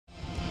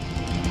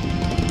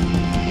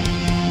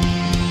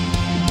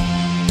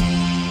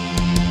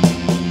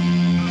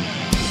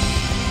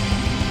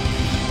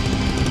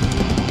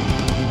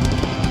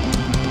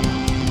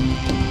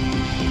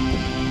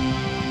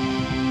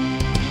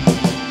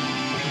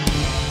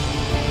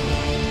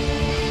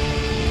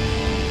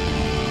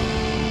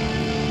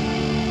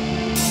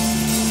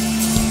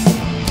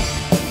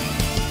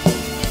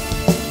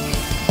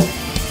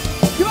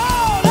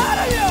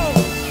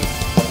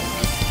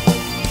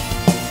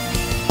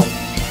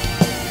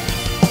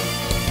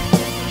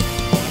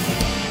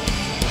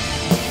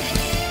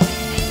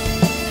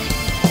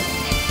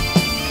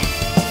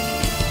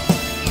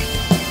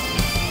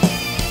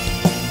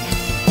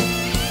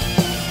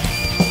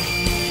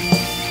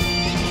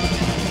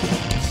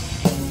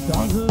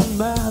doesn't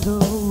matter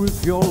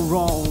if you're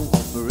wrong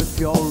or if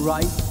you're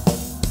right.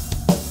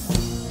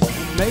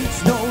 It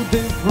makes no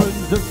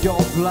difference if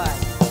you're black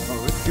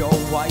or if you're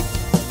white.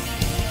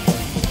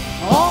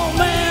 All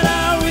men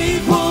are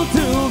equal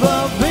till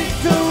the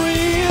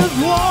victory is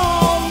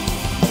won.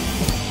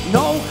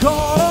 No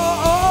color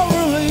or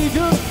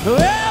religion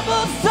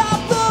ever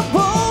stop the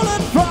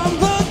bullet from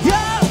the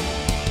gun.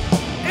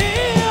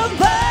 In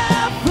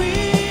their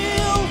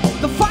field,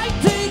 the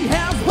fighting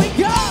has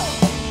begun.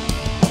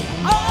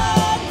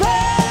 On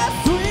their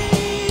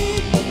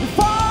street, they're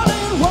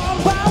falling one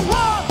by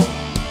one.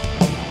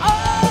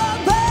 On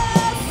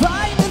their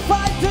side, they're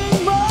fighting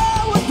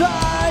more and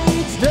die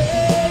each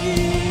day.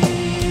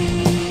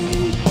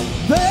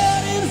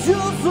 That is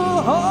just a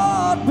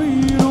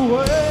heartbeat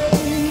away.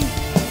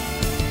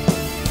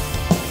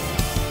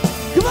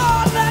 Come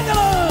on,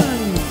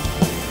 Nagaland!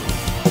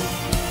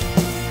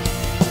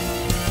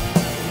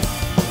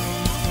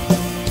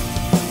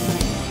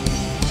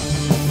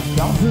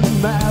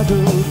 Doesn't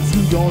matter to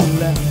your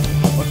left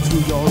or to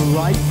your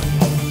right.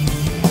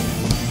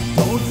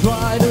 Don't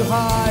try to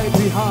hide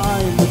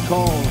behind the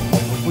call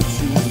of which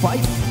you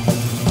fight.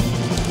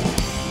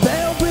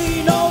 There'll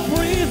be no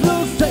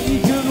prisoners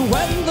taken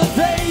when the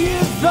day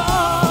is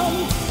done.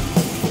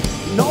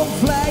 No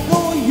flag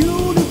or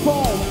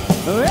uniform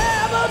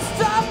ever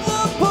stop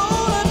the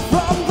bullet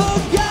from the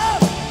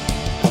gun.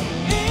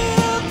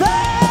 In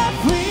their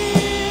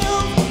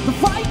field, the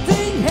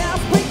fighting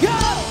has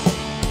begun.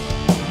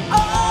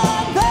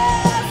 On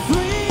their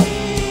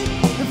street,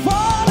 they're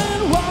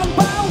falling one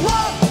by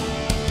one.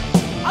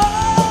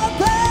 On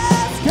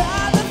their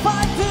sky, they're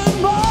fighting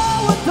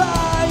more and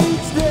die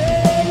each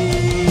day.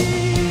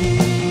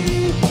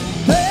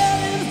 That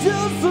is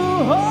just a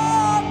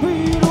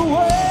heartbeat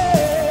away.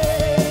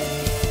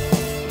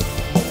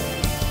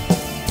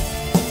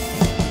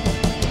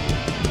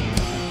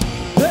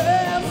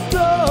 There's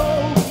no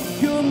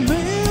communication.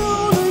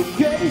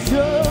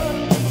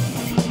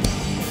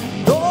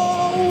 No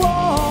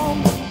one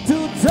to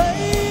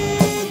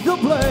take the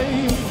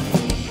blame.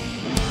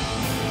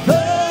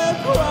 The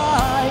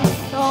cry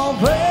of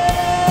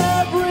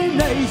every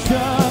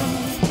nation.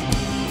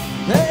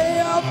 They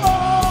are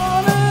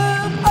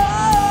falling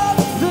off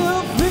the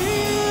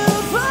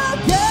field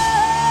again.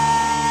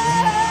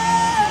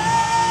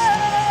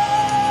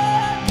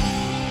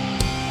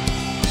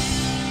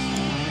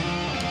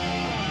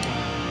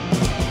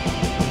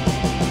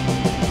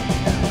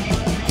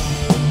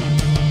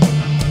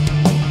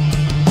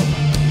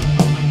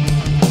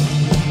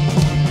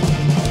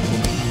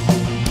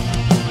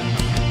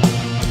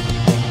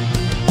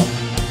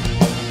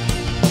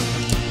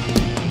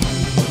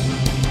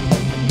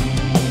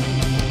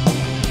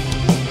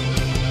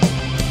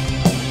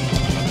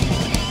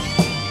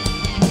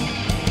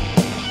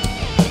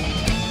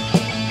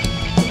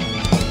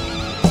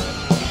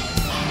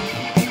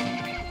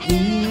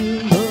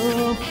 In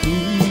the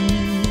field,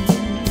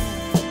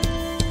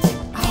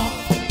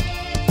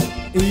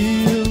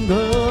 in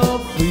the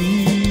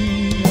field,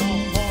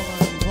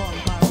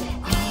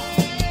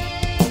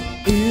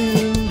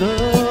 in the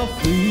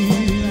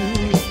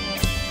field.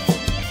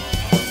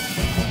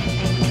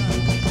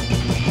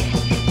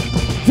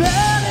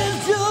 That is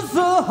just a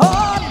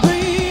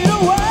heartbeat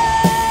away.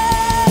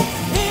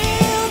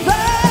 In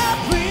that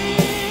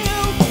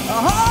field, a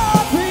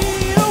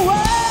heartbeat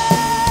away.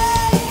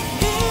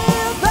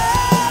 In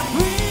that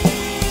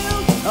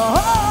field, a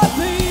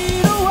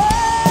heartbeat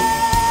away.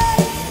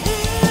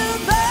 In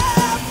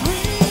that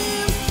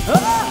field, a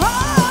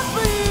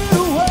heartbeat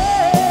away.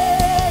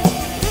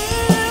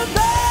 In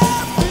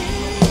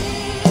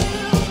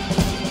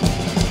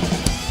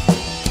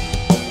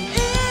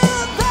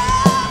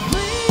that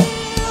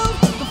field,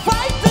 the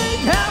fighting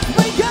has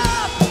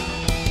begun.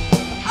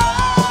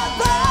 On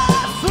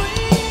that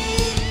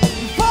street,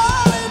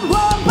 falling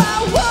one by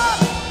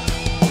one.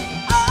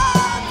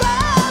 On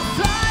that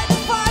side,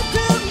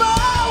 fighting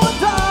more and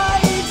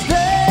die each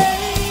day.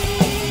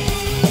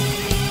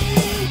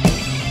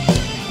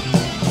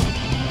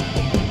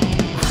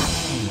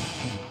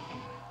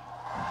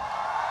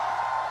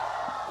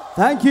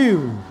 Thank you.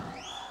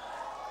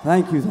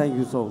 Thank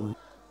you so much.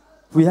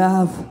 We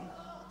have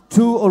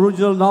two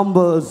original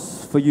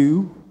numbers for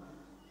you.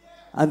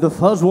 And the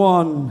first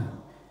one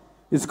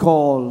is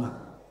called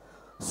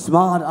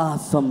Smart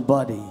As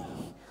Somebody.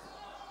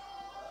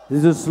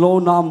 This is a slow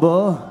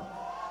number.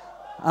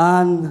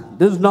 And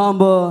this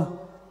number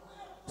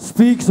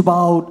speaks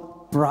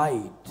about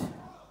pride.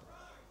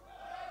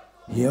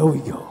 Here we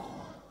go.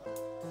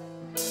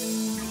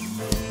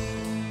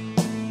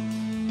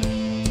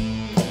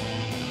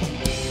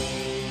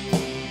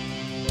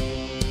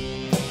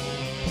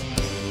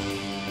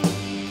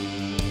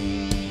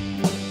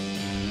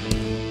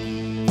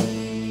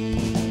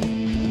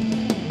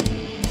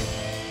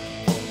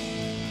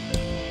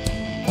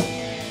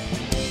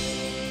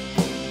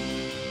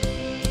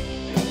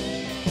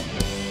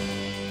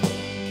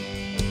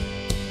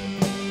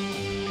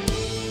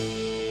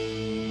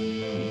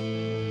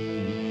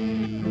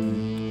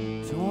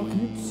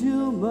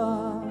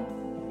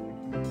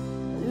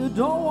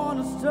 don't want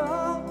to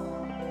stop.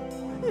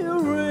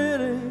 You're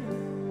ready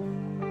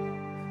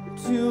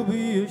to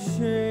be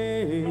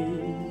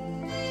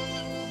ashamed.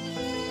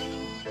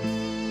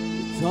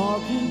 You're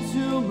talking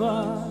too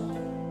much.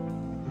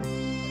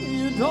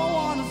 You don't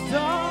want to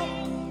stop.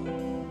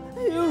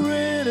 You're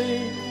ready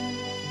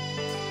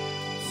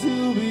to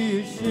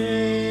be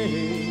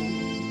ashamed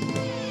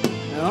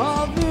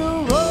of your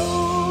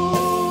own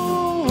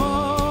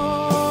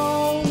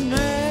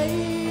name.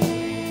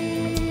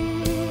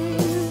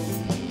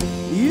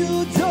 You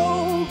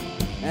joke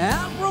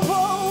and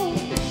provoke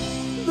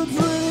the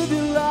pretty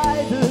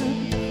delighted.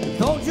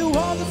 Don't you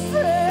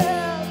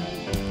understand?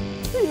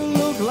 You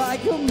look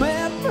like a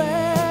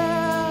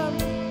madman.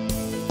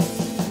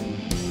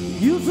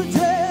 You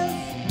suggest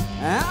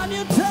and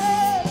you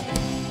test.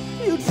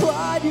 You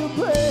tried your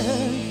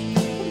best.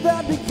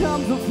 That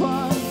becomes a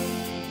fun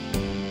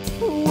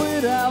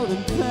without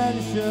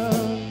intention.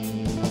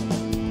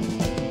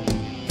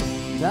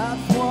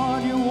 That's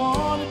what you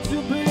wanted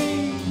to be,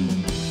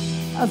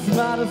 a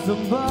smart as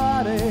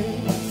somebody.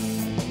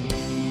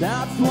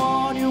 That's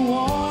what you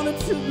wanted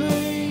to be.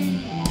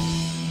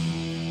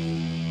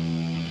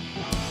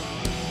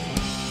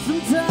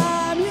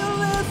 Sometimes you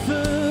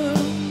listen,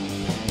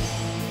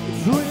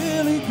 it's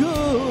really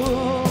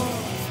good.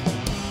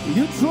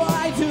 You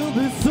try to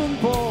be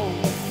simple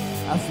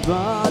as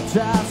much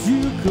as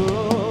you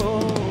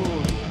could.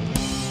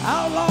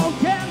 How long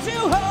can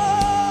you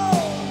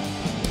hold?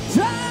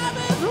 Time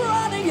is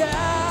running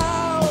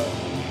out.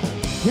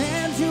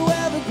 Can't you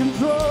ever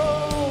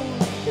control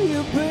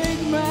your big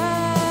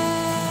mouth?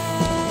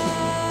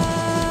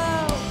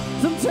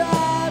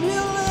 Sometimes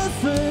you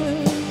listen,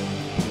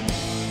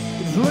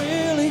 it's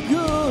really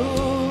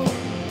good.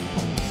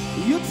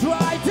 You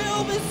try to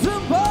be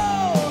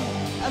simple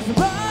as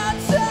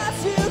much as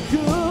you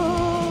could.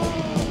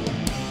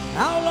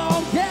 How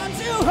long can't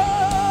you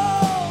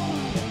hold?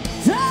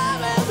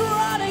 Time is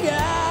running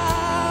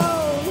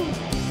out.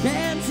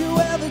 Can't you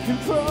ever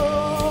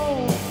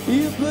control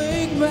your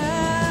big mouth?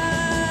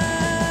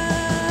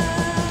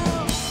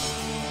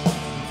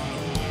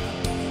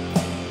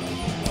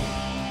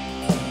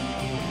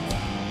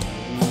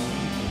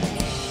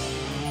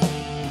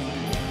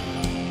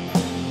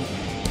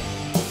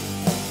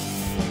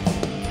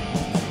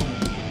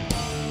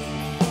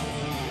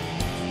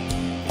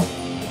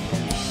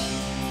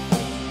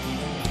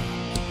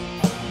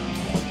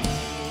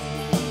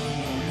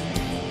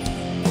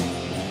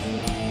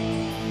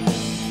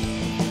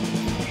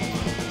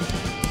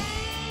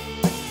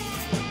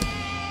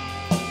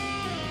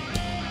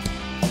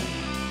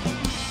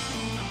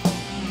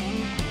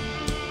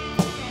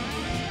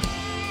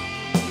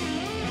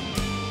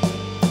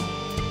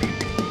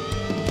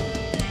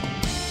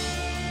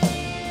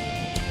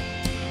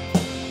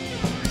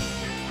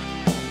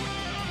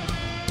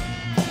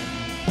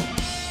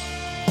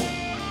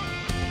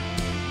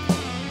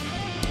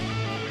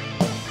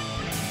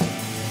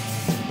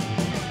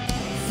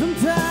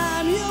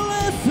 Sometimes you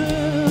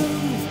listen,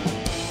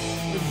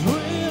 it's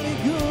really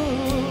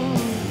good.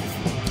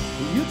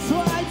 You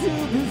try to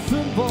be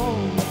simple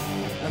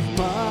as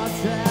much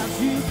as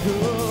you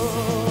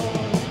could.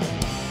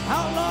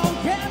 How long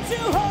can't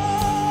you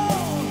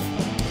hold?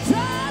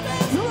 Time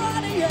is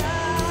running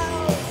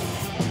out.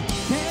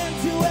 Can't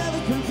you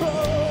ever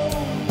control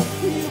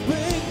your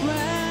big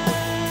mouth?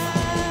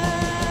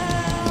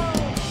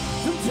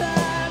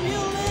 Sometimes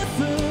you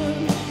listen,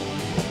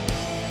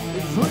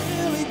 it's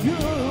really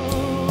good.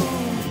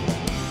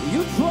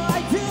 You try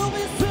to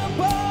be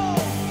simple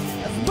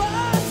as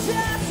much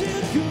as you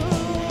could.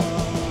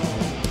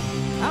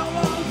 How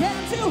long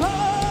can't you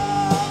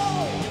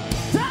hold?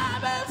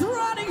 Time is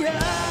running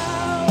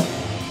out.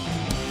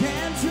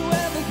 Can't you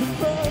ever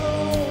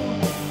control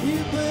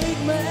your big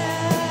mouth?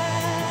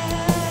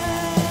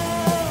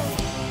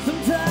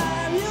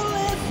 Sometimes you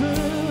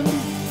listen,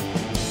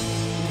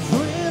 it's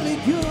really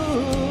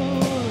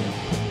good.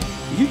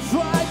 You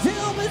try to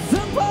be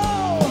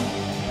simple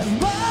as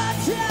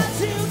much as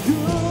you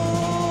could.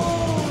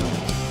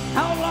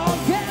 How long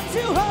can't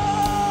you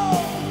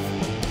hold?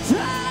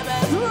 Time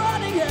is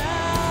running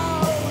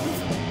out.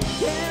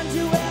 Can't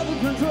you ever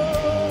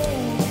control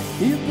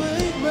your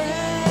big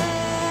mouth?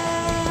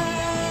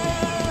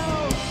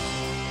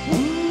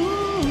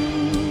 Ooh.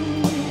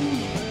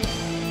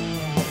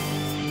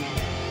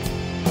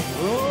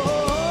 Oh.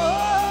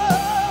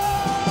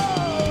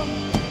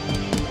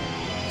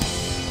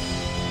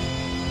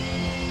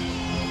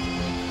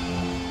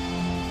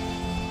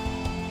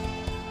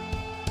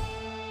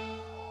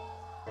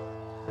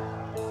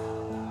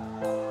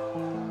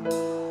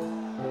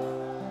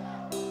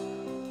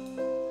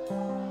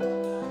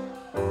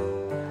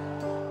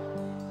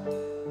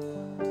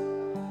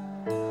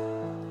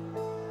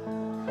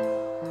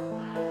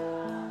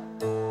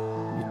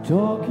 You're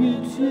talking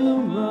too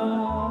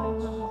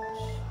much.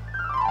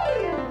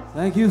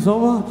 Thank you so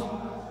much.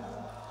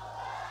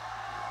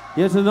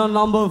 Here's another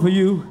number for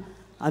you,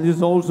 and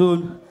it's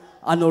also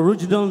an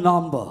original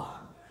number.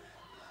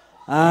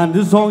 And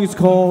this song is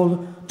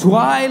called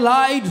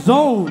Twilight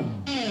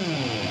Zone.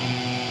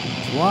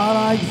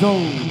 Twilight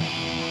Zone.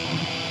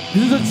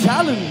 This is a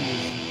challenge.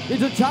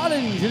 It's a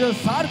challenge, it's a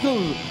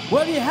circle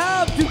where you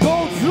have to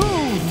go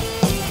through.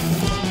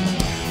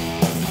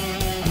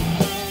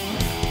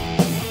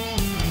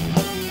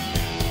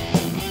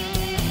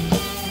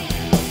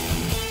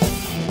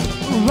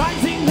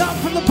 Rising up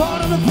from the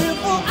bottom of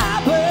beautiful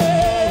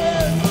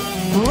abyss,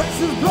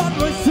 precious blood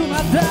rush to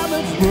my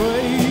damaged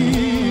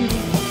brain.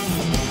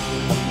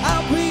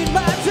 I'll beat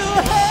back to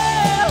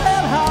hell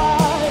and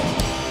high,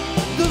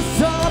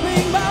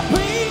 disturbing my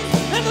peace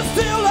in the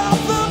still of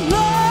the night.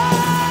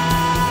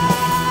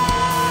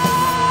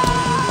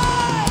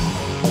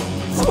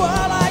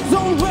 Twilight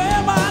zone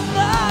where my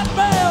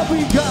nightmare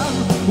begun,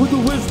 with the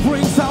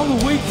whispering sound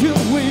of wicked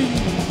wind.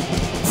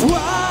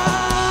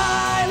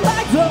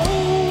 Twilight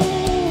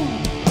zone,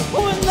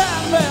 when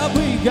nightmare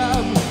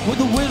begun, with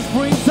the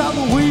whispering sound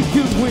of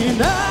wicked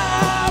wind.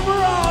 I'm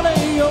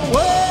running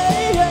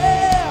away,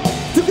 yeah,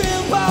 to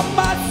give up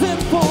my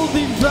simple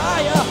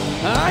desire.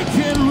 I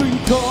can't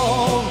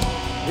recall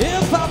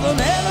if I've done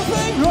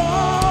anything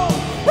wrong.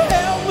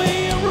 Help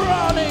me, I'm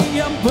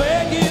running, I'm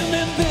begging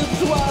in this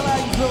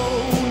twilight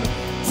zone.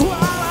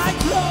 Twilight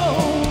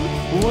zone,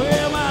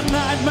 where my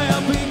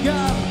nightmare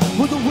began,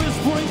 with the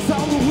whispering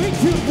sound of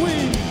wicked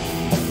wind.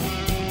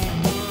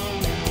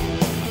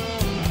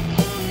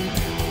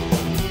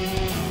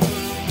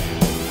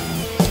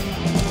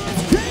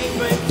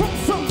 Escaping from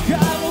some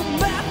kind of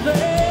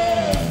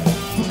madness,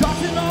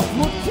 forgotten of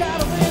what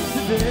kind of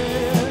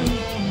incident.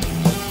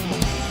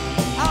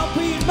 I'll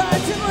be back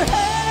to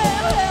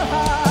hell and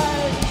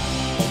high,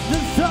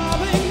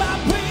 disturbing my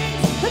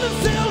peace in the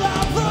still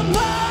of the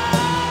night.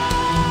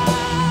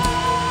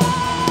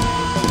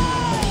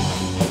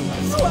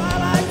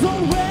 Twilight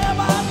zone where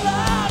my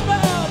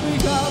nightmare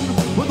begun,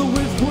 with the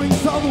whispering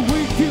sound of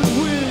wicked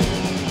wind.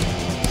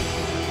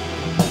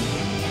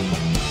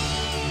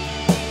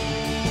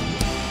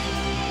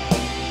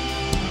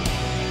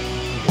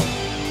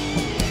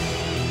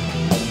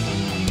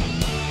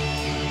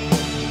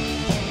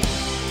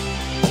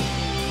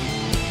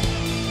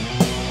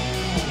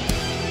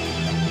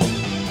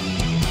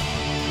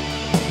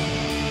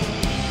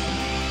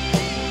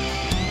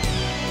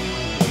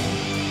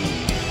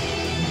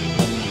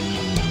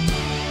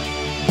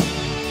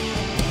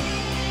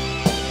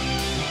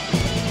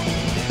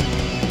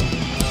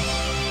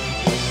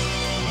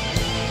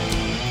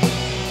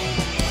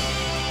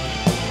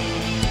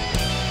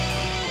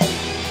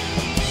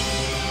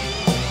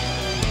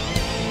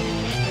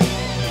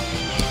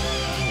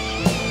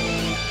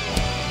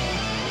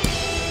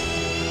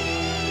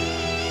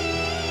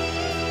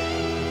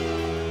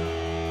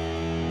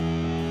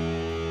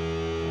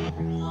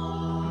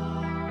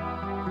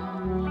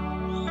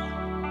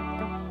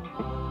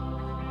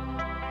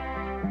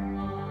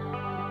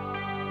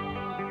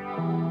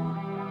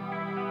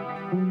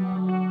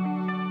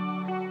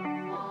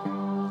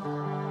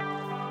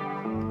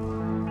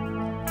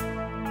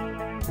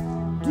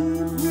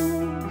 Deep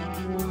room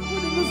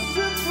within the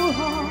simple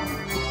heart,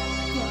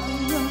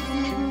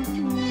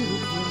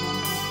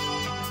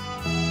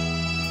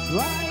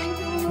 trying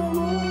to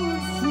roll the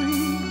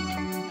street,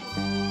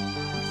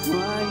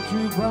 trying to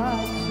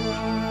buy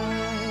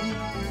time.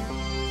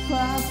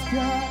 Fast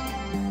car,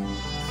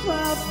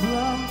 fast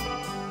blood,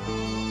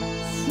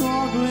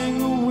 struggling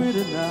with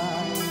the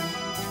night.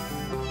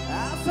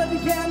 Outside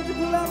began to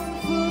pull up the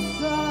first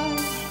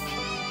sight,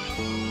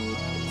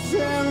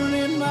 tearing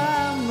in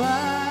my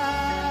mind.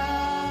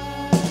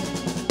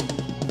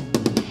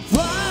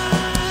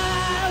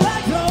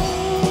 Twilight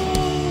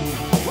zone,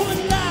 when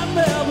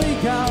nightmare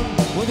begun,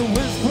 with the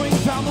whispering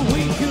sound of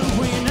wicked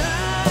wind.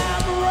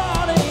 I'm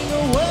running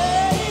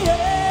away,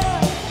 yeah,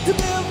 to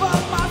give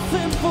up my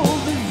simple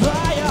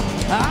desire.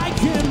 I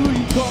can't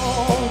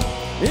recall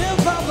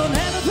if I've done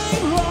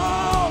anything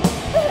wrong.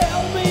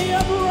 Help me,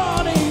 I'm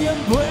running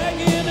and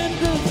begging in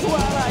this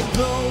twilight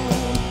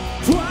zone.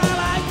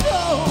 Twilight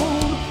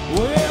zone,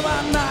 where my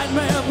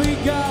nightmare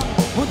begun,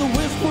 with the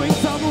whispering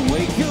sound of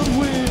wicked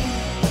wind.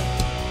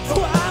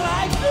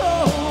 Twilight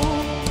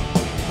zone,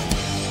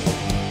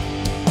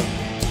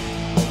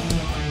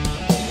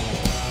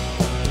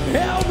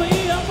 help me,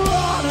 I'm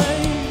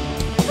running,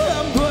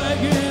 I'm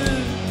begging.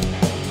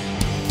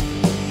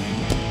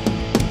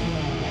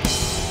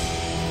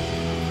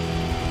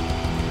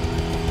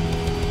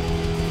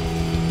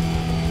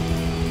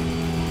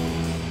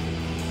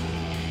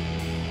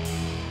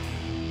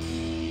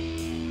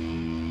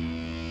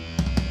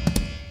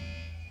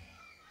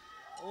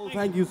 Oh,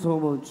 thank you so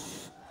much.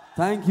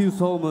 Thank you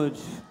so much.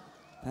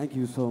 Thank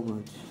you so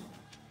much.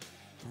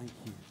 Thank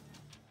you.